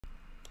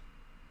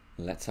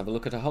Let's have a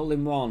look at a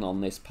hole-in-one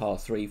on this par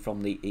 3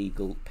 from the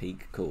Eagle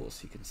Peak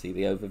course. You can see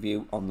the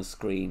overview on the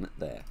screen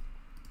there.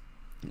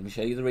 Let me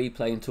show you the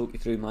replay and talk you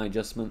through my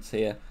adjustments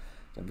here.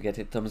 Don't forget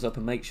to hit thumbs up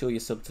and make sure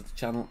you're sub to the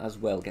channel as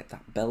well. Get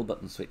that bell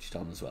button switched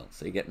on as well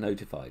so you get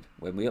notified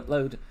when we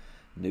upload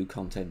new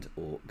content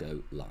or go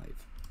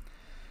live.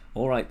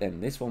 Alright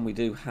then, this one we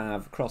do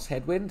have cross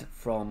headwind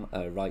from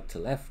right to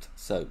left.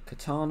 So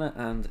Katana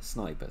and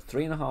Sniper,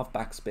 3.5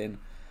 backspin,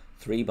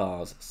 3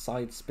 bars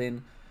side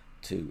spin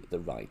to the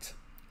right.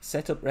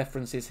 Setup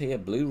references here: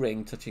 blue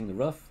ring touching the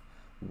rough,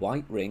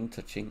 white ring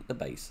touching the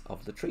base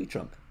of the tree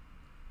trunk.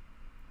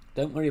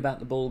 Don't worry about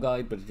the ball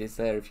guide, but it is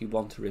there if you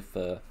want to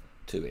refer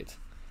to it.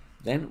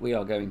 Then we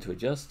are going to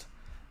adjust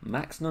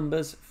max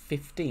numbers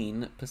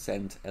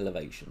 15%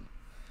 elevation.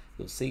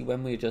 You'll see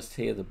when we adjust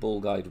here the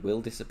ball guide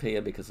will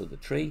disappear because of the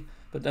tree,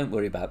 but don't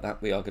worry about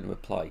that. We are going to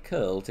apply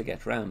curl to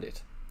get around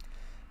it.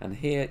 And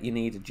here you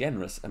need a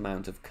generous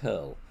amount of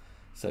curl.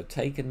 So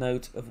take a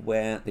note of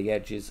where the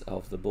edges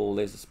of the ball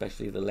is,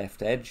 especially the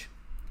left edge.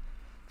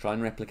 Try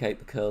and replicate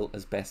the curl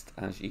as best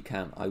as you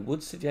can. I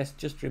would suggest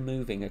just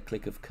removing a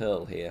click of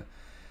curl here,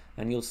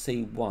 and you'll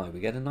see why.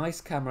 We get a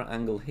nice camera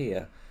angle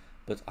here,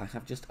 but I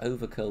have just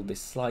over curled this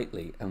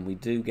slightly, and we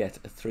do get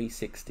a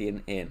 360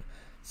 and in.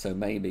 So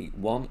maybe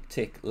one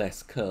tick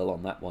less curl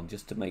on that one,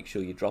 just to make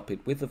sure you drop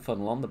it with the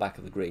funnel on the back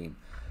of the green,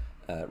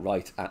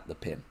 right at the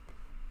pin.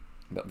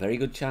 But very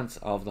good chance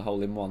of the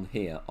hole-in-one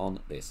here on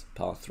this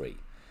par 3.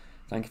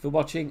 Thank you for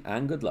watching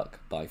and good luck.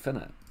 Bye for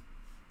now.